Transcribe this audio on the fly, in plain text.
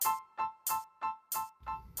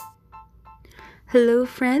Hello,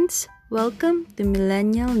 friends. Welcome to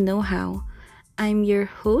Millennial Know-How. I'm your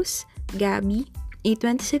host, Gabby, a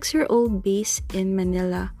 26-year-old based in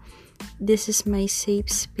Manila. This is my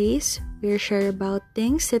safe space where I share about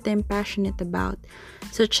things that I'm passionate about,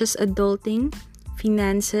 such as adulting,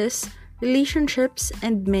 finances, relationships,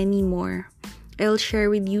 and many more. I'll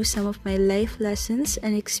share with you some of my life lessons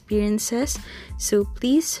and experiences, so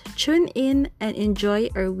please tune in and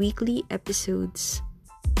enjoy our weekly episodes.